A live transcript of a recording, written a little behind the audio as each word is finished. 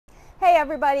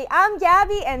everybody, I'm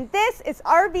Gabby and this is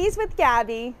RVs with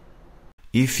Gabby.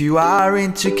 If you are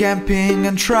into camping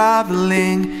and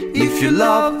traveling, if you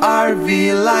love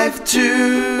RV life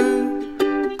too,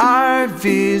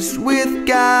 RVs with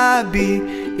Gabby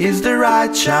is the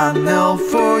right channel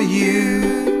for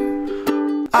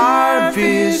you.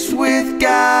 RVs with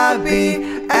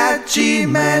Gabby at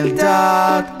gmail.com.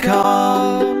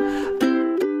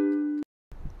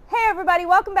 Hey everybody,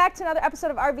 welcome back to another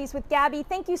episode of RVs with Gabby.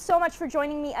 Thank you so much for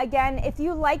joining me again. If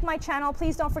you like my channel,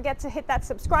 please don't forget to hit that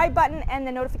subscribe button and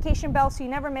the notification bell so you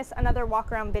never miss another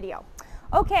walk around video.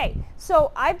 Okay,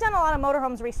 so I've done a lot of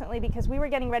motorhomes recently because we were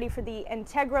getting ready for the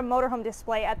Integra motorhome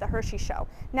display at the Hershey show.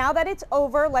 Now that it's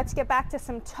over, let's get back to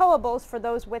some towables for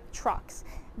those with trucks.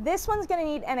 This one's going to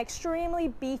need an extremely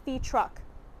beefy truck.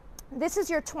 This is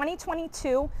your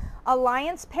 2022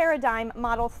 Alliance Paradigm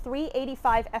Model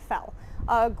 385 FL.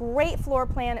 A great floor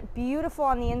plan, beautiful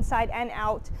on the inside and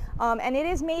out, and it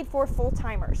is made for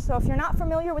full-timers. So if you're not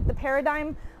familiar with the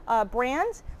Paradigm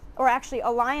brand, or actually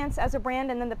Alliance as a brand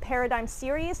and then the Paradigm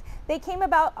series, they came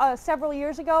about several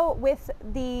years ago with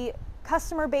the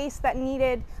customer base that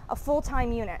needed a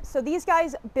full-time unit. So these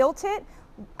guys built it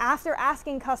after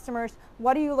asking customers,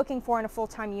 what are you looking for in a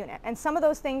full-time unit? And some of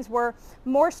those things were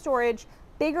more storage,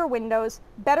 bigger windows,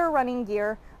 better running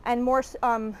gear, and more,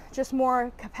 just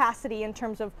more capacity in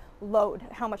terms of load,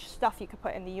 how much stuff you could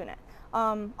put in the unit.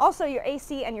 Also, your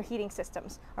AC and your heating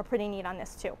systems are pretty neat on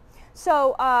this too.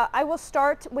 So I will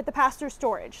start with the pass-through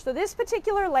storage. So this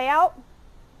particular layout,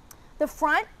 the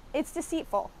front, it's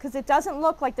deceitful because it doesn't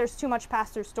look like there's too much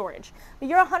pass-through storage. But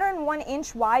you're a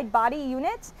 101-inch wide body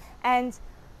unit, and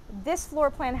this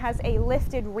floor plan has a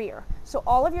lifted rear. So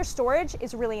all of your storage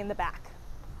is really in the back.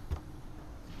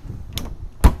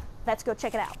 Let's go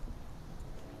check it out.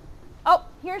 Oh,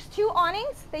 here's two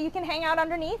awnings that you can hang out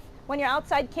underneath when you're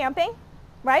outside camping,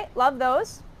 right? Love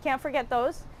those. Can't forget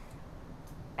those.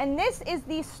 And this is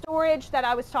the storage that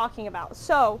I was talking about.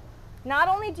 So not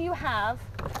only do you have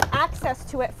access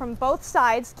to it from both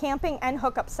sides, camping and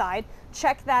hookup side,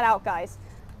 check that out, guys.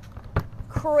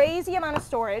 Crazy amount of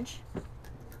storage.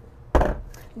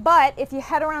 But if you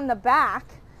head around the back,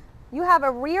 you have a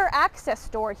rear access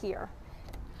door here.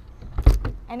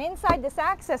 And inside this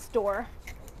access door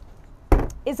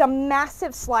is a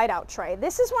massive slide-out tray.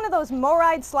 This is one of those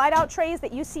MoRide slide-out trays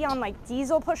that you see on like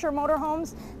diesel pusher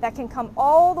motorhomes that can come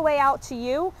all the way out to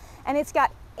you. And it's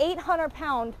got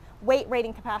 800-pound weight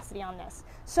rating capacity on this.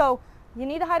 So you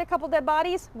need to hide a couple dead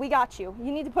bodies, we got you.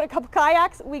 You need to put a couple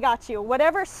kayaks, we got you.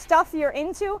 Whatever stuff you're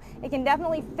into, it can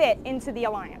definitely fit into the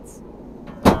Alliance.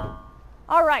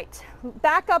 All right,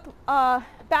 backup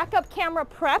camera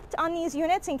prepped on these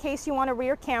units in case you want a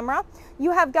rear camera.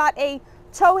 You have got a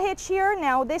tow hitch here.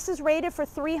 Now this is rated for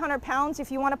 300 pounds.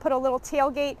 If you want to put a little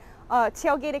tailgate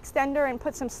extender and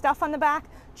put some stuff on the back,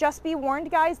 just be warned,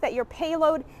 guys, that your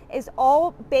payload is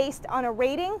all based on a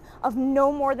rating of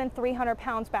no more than 300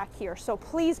 pounds back here. So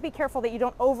please be careful that you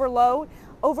don't overload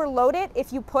it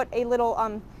if you put a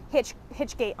little hitch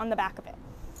gate on the back of it.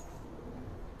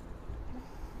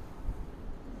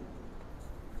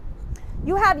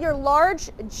 You have your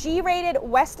large G-rated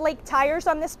Westlake tires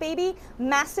on this baby,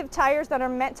 massive tires that are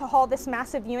meant to haul this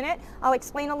massive unit. I'll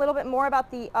explain a little bit more about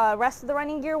the rest of the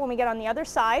running gear when we get on the other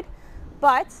side.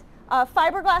 But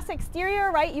fiberglass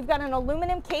exterior, right? You've got an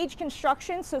aluminum cage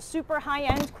construction, so super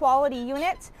high-end quality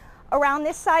unit. Around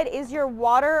this side is your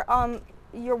water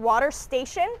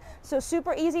station, so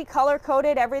super easy,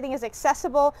 color-coded, everything is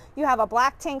accessible. You have a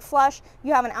black tank flush,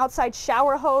 you have an outside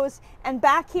shower hose, and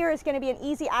back here is going to be an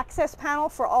easy access panel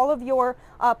for all of your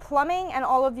plumbing and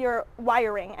all of your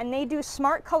wiring. And they do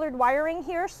smart colored wiring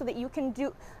here so that you can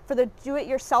do, for the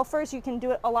do-it-yourselfers, you can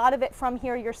do a lot of it from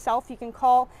here yourself. You can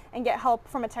call and get help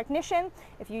from a technician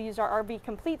if you use our RV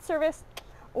Complete service,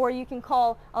 or you can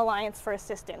call Alliance for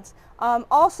assistance.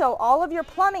 Also, all of your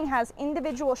plumbing has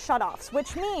individual shutoffs,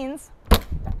 which means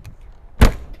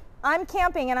I'm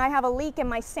camping and I have a leak in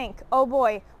my sink. Oh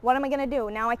boy, what am I gonna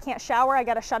do? Now I can't shower, I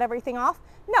gotta shut everything off?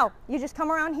 No, you just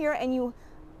come around here and you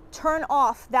turn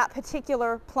off that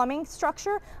particular plumbing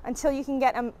structure until you can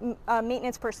get a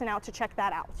maintenance person out to check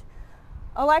that out.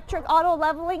 Electric auto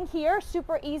leveling here,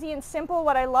 super easy and simple.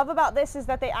 What I love about this is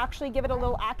that they actually give it a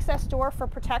little access door for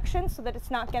protection so that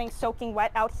it's not getting soaking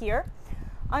wet out here.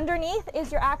 Underneath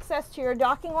is your access to your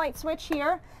docking light switch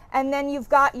here, and then you've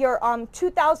got your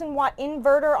 2000 watt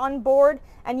inverter on board,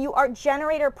 and you are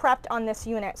generator prepped on this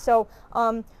unit. So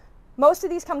Most of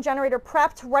these come generator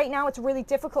prepped. Right now it's really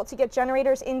difficult to get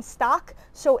generators in stock,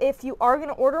 so if you are going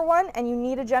to order one and you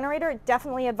need a generator,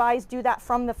 definitely advise do that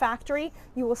from the factory.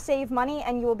 You will save money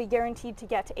and you will be guaranteed to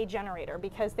get a generator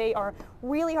because they are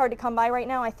really hard to come by right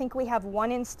now. I think we have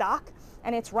one in stock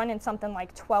and it's running something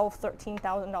like $12,000,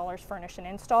 $13,000 furnish and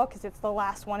install because it's the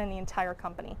last one in the entire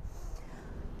company.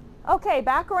 Okay,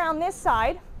 back around this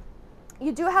side.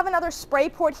 You do have another spray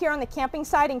port here on the camping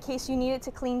side in case you need it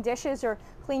to clean dishes or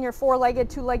clean your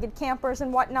four-legged, two-legged campers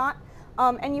and whatnot.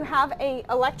 And you have a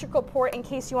electrical port in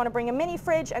case you want to bring a mini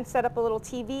fridge and set up a little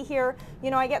TV here.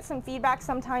 You know, I get some feedback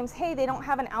sometimes, hey, they don't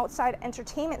have an outside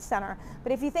entertainment center.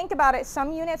 But if you think about it,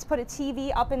 some units put a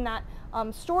TV up in that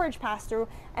storage pass-through,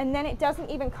 and then it doesn't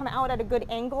even come out at a good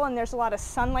angle, and there's a lot of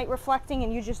sunlight reflecting,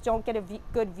 and you just don't get a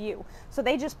good view. So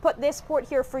they just put this port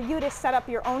here for you to set up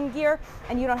your own gear,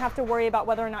 and you don't have to worry about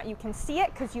whether or not you can see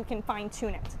it, because you can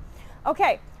fine-tune it.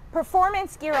 Okay,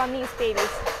 performance gear on these babies.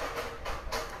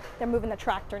 They're moving the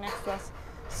tractor next to us.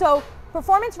 So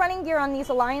performance running gear on these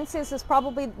Alliances is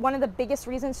probably one of the biggest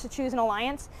reasons to choose an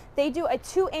Alliance. They do a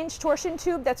 2-inch torsion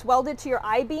tube that's welded to your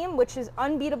I-beam, which is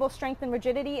unbeatable strength and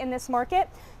rigidity in this market.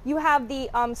 You have the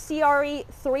CRE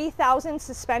 3000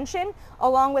 suspension,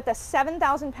 along with a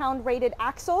 7,000 pound rated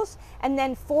axles, and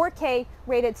then 4K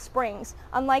rated springs,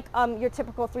 unlike your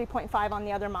typical 3.5 on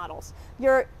the other models.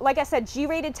 Like I said,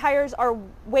 G-rated tires are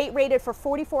weight rated for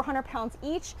 4,400 pounds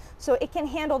each, so it can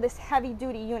handle this heavy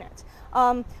duty unit.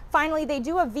 Finally, they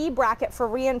do a V bracket for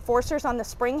reinforcers on the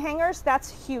spring hangers.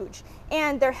 That's huge.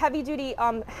 And their heavy duty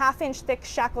 1/2-inch thick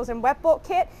shackles and wet bolt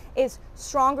kit is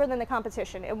stronger than the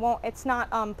competition. It's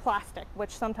not plastic,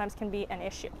 which sometimes can be an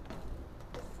issue.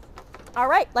 All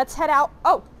right, let's head out.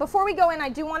 Oh, before we go in, I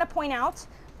do want to point out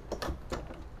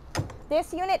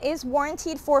this unit is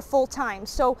warranted for full time.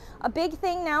 So a big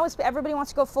thing now is everybody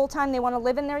wants to go full time. They want to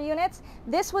live in their units.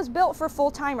 This was built for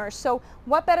full timers. So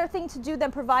what better thing to do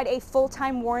than provide a full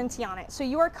time warranty on it? So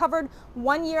you are covered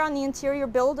 1 year on the interior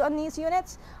build on these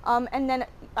units. And then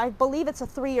I believe it's a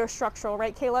 3-year structural,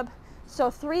 right, Caleb? So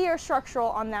 3-year structural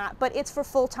on that, but it's for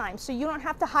full time. So you don't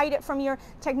have to hide it from your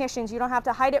technicians. You don't have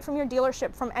to hide it from your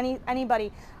dealership, from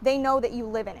anybody. They know that you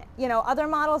live in it. You know, other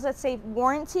models that say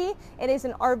warranty, it is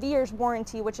an RVer's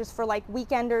warranty, which is for like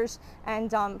weekenders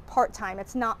and part-time.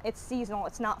 It's seasonal,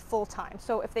 it's not full time.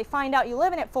 So if they find out you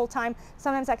live in it full time,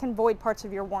 sometimes that can void parts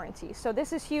of your warranty. So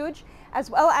this is huge, as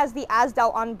well as the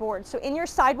Asdel on board. So in your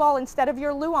sidewall, instead of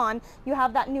your Luan, you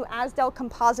have that new Asdel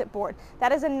composite board.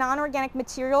 That is a non-organic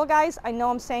material, guys. I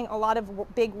know I'm saying a lot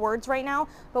of big words right now,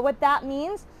 but what that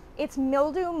means, it's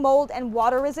mildew, mold, and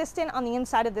water resistant on the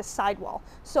inside of this sidewall.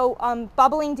 So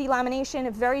bubbling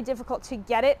delamination, very difficult to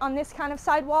get it on this kind of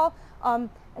sidewall,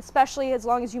 especially as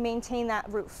long as you maintain that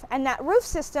roof. And that roof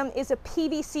system is a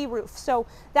PVC roof. So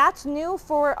that's new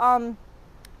for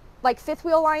like fifth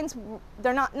wheel lines.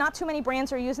 They're not too many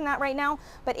brands are using that right now,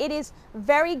 but it is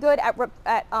very good at what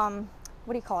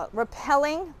do you call it?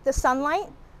 Repelling the sunlight.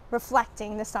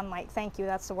 Reflecting the sunlight, thank you,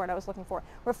 that's the word I was looking for.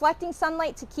 Reflecting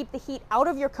sunlight to keep the heat out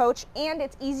of your coach, and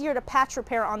it's easier to patch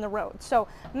repair on the road. So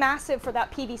massive for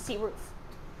that PVC roof.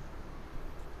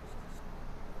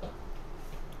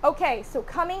 Okay, so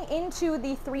coming into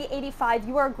the 385,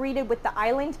 you are greeted with the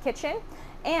island kitchen,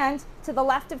 and to the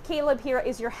left of Caleb here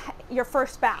is your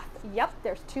first bath. Yep,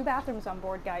 there's 2 bathrooms on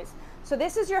board, guys. So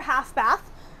this is your half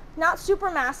bath. Not super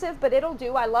massive, but it'll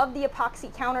do. I love the epoxy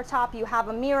countertop. You have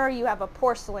a mirror, you have a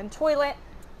porcelain toilet.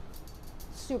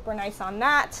 Super nice on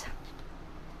that.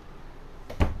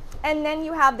 And then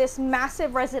you have this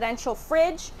massive residential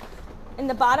fridge. In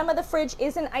the bottom of the fridge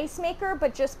is an ice maker,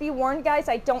 but just be warned, guys,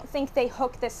 I don't think they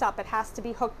hook this up. It has to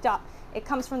be hooked up. It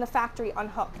comes from the factory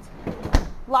unhooked.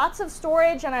 Lots of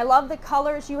storage, and I love the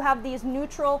colors. You have these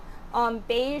neutral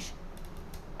beige,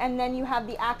 and then you have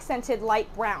the accented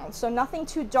light brown. So nothing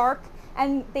too dark,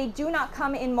 and they do not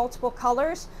come in multiple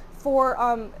colors for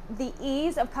the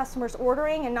ease of customers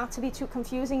ordering and not to be too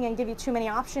confusing and give you too many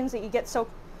options that you get so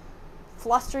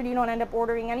flustered you don't end up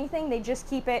ordering anything. They just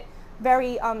keep it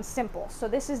very simple. So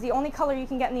this is the only color you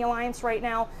can get in the Alliance right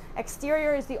now.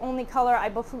 Exterior is the only color. I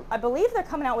believe they're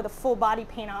coming out with a full body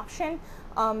paint option,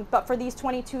 but for these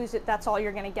 22s, that's all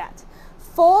you're gonna get.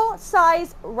 Full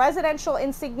size residential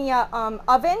insignia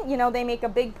oven. You know, they make a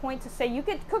big point to say you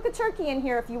could cook a turkey in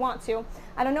here if you want to.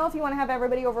 I don't know if you want to have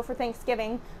everybody over for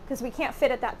Thanksgiving because we can't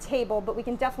fit at that table, but we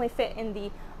can definitely fit in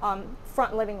the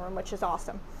front living room, which is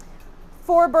awesome.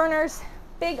 4 burners,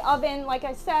 big oven. Like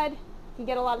I said, you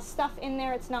get a lot of stuff in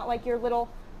there. It's not like your little,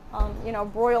 you know,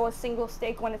 broil a single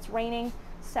steak when it's raining.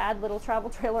 Sad little travel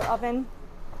trailer oven.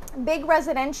 Big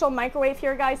residential microwave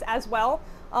here, guys, as well.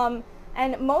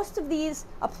 And most of these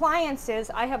appliances,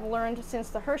 I have learned since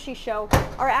the Hershey show,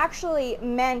 are actually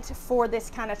meant for this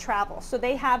kind of travel. So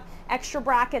they have extra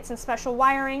brackets and special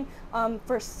wiring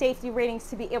for safety ratings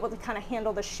to be able to kind of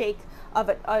handle the shake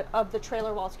of the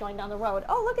trailer while it's going down the road.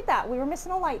 Oh, look at that. We were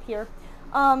missing a light here.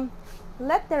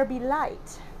 Let there be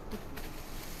light.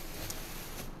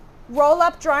 Roll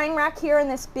up drying rack here in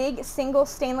this big single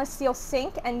stainless steel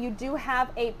sink, and you do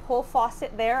have a pull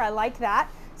faucet there. I like that.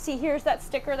 See, here's that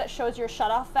sticker that shows your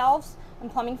shutoff valves and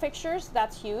plumbing fixtures.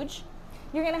 That's huge.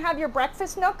 You're gonna have your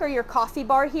breakfast nook or your coffee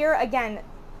bar here. Again,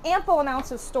 ample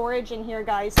amounts of storage in here,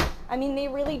 guys. I mean, they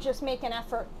really just make an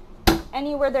effort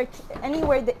anywhere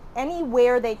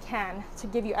they can to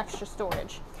give you extra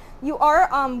storage. You are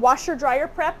washer dryer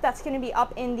prep. That's gonna be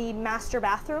up in the master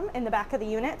bathroom in the back of the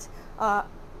unit.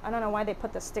 I don't know why they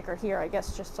put the sticker here, I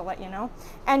guess just to let you know.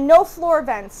 And no floor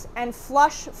vents and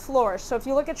flush floors. So if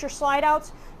you look at your slide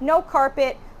outs, no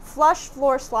carpet, flush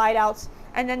floor slide outs,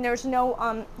 and then there's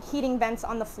no heating vents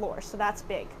on the floor, so that's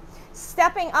big.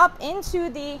 Stepping up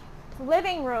into the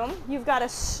living room, you've got a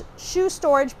shoe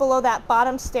storage below that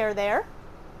bottom stair there,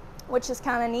 which is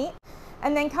kind of neat.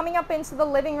 And then coming up into the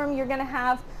living room, you're gonna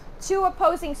have 2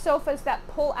 opposing sofas that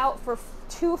pull out for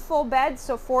 2 full beds,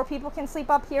 so 4 people can sleep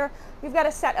up here. We've got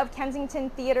a set of Kensington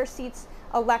theater seats,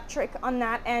 electric on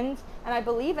that end, and I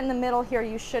believe in the middle here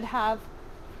you should have,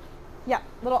 yeah,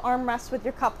 little armrests with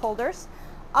your cup holders.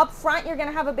 Up front, you're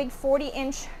gonna have a big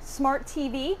 40-inch smart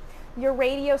TV, your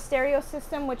radio stereo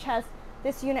system, which has,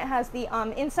 this unit has the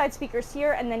inside speakers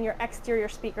here, and then your exterior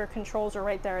speaker controls are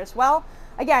right there as well.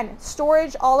 Again,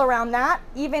 storage all around that,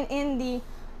 even in the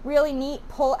really neat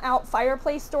pull-out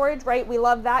fireplace storage, right? We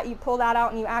love that. You pull that out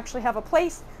and you actually have a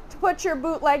place to put your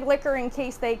bootleg liquor in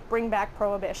case they bring back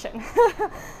Prohibition.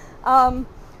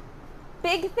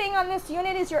 Big thing on this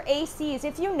unit is your ACs.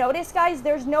 If you notice, guys,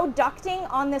 there's no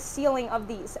ducting on the ceiling of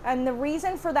these. And the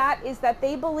reason for that is that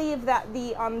they believe that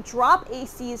the drop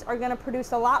ACs are gonna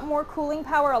produce a lot more cooling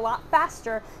power a lot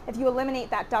faster if you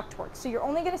eliminate that ductwork. So you're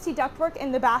only gonna see ductwork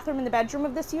in the bathroom and the bedroom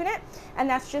of this unit, and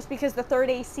that's just because the 3rd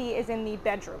AC is in the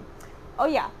bedroom. Oh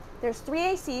yeah, there's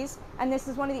 3 ACs, and this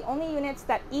is one of the only units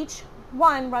that each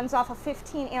one runs off a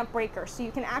 15 amp breaker, so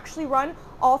you can actually run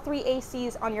all 3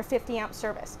 ACs on your 50 amp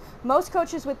service. Most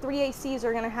coaches with 3 ACs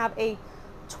are going to have a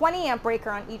 20 amp breaker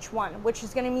on each one, which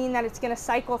is going to mean that it's going to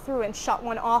cycle through and shut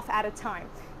one off at a time.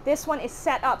 This one is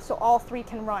set up so all 3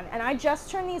 can run, and I just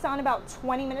turned these on about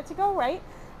 20 minutes ago, right?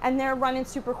 And they're running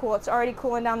super cool. It's already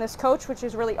cooling down this coach, which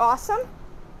is really awesome.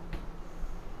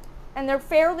 And they're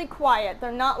fairly quiet.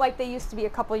 They're not like they used to be a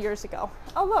couple years ago.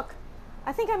 Oh look,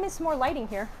 I think I missed more lighting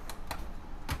here.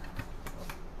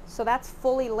 So that's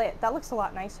fully lit. That looks a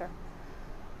lot nicer.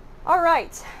 All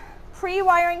right,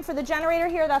 pre-wiring for the generator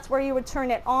here, that's where you would turn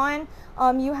it on.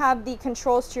 You have the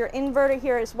controls to your inverter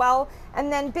here as well.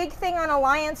 And then big thing on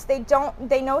Alliance,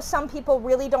 they know some people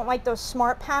really don't like those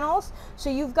smart panels. So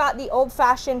you've got the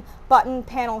old-fashioned button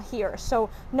panel here. So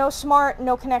no smart,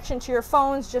 no connection to your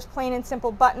phones, just plain and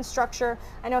simple button structure.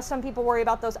 I know some people worry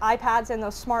about those iPads and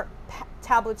those smart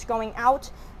tablets going out.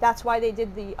 That's why they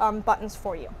did the buttons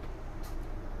for you.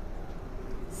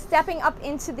 Stepping up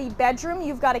into the bedroom,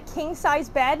 you've got a king-size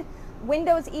bed,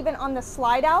 windows even on the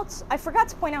slide outs. I forgot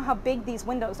to point out how big these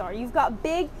windows are. You've got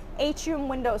big atrium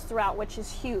windows throughout, which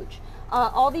is huge.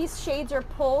 All these shades are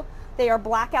pull. They are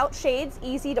blackout shades,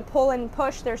 easy to pull and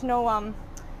push. There's no,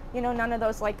 you know, none of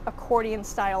those like accordion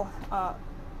style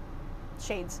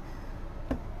shades.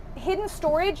 Hidden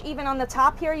storage, even on the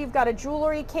top here, you've got a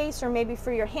jewelry case or maybe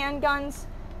for your handguns.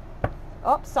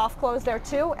 Oh, soft close there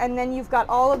too. And then you've got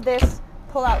all of this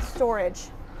pull-out storage.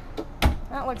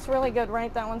 That looks really good,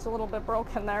 right? That one's a little bit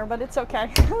broken there, but it's okay.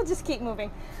 We'll just keep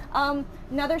moving.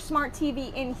 Another smart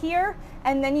TV in here,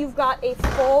 and then you've got a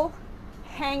full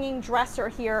hanging dresser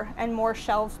here and more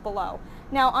shelves below.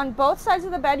 Now, on both sides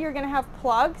of the bed, you're going to have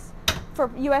plugs for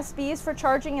USBs for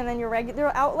charging and then your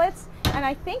regular outlets. And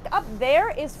I think up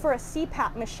there is for a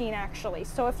CPAP machine, actually.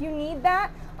 So if you need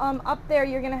that, up there,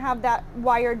 you're going to have that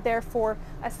wired there for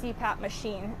a CPAP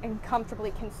machine and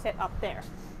comfortably can sit up there.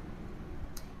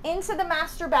 Into the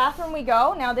master bathroom we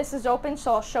go. Now this is open,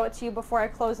 so I'll show it to you before I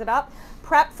close it up.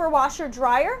 Prep for washer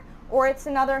dryer, or it's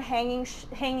another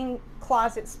hanging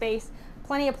closet space.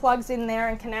 Plenty of plugs in there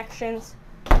and connections.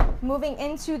 Moving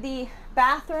into the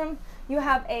bathroom, you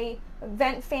have a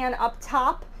vent fan up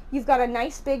top. You've got a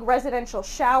nice big residential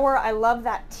shower. I love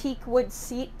that teak wood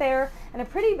seat there, and a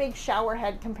pretty big shower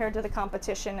head compared to the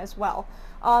competition as well.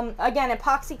 Again,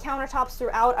 epoxy countertops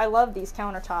throughout. I love these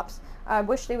countertops. I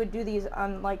wish they would do these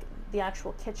on like the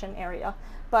actual kitchen area.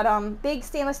 But big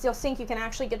stainless steel sink, you can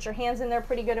actually get your hands in there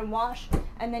pretty good and wash.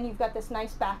 And then you've got this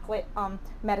nice backlit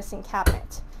medicine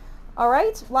cabinet. All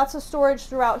right, lots of storage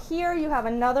throughout here. You have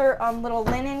another little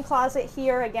linen closet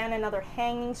here. Again, another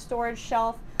hanging storage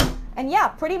shelf. And yeah,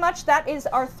 pretty much that is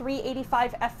our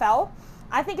 385 FL.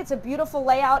 I think it's a beautiful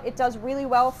layout. It does really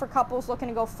well for couples looking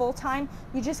to go full-time.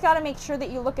 You just got to make sure that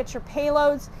you look at your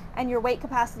payloads and your weight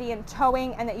capacity and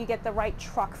towing, and that you get the right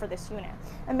truck for this unit.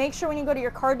 And make sure when you go to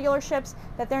your car dealerships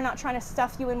that they're not trying to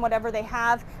stuff you in whatever they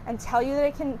have and tell you that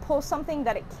it can pull something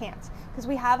that it can't. Because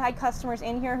we have had customers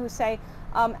in here who say,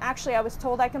 actually, I was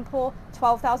told I can pull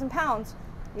 12,000 pounds.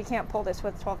 You can't pull this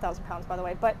with 12,000 pounds, by the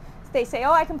way, but they say,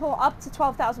 oh, I can pull up to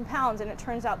 12,000 pounds, and it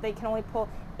turns out they can only pull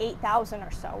 8,000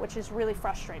 or so, which is really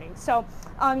frustrating. So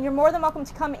you're more than welcome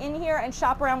to come in here and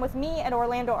shop around with me at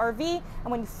Orlando RV,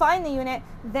 and when you find the unit,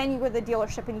 then you go to the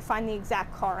dealership and you find the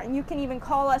exact car. And you can even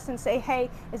call us and say, hey,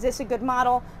 is this a good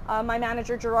model? My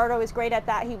manager Gerardo is great at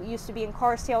that. He used to be in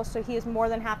car sales, so he is more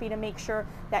than happy to make sure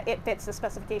that it fits the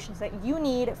specifications that you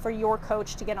need for your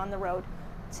coach to get on the road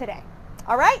today.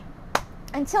 All right?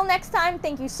 Until next time,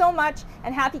 thank you so much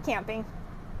and happy camping.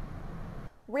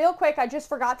 Real quick, I just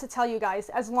forgot to tell you guys,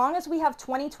 as long as we have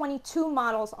 2022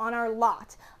 models on our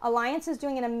lot, Alliance is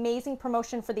doing an amazing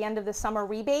promotion for the end of the summer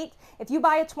rebate. If you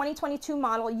buy a 2022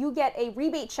 model, you get a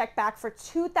rebate check back for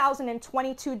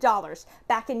 $2,022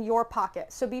 back in your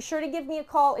pocket. So be sure to give me a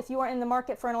call if you are in the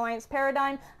market for an Alliance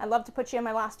Paradigm. I'd love to put you in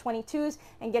my last 22s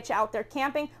and get you out there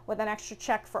camping with an extra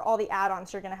check for all the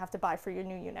add-ons you're going to have to buy for your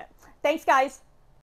new unit. Thanks, guys.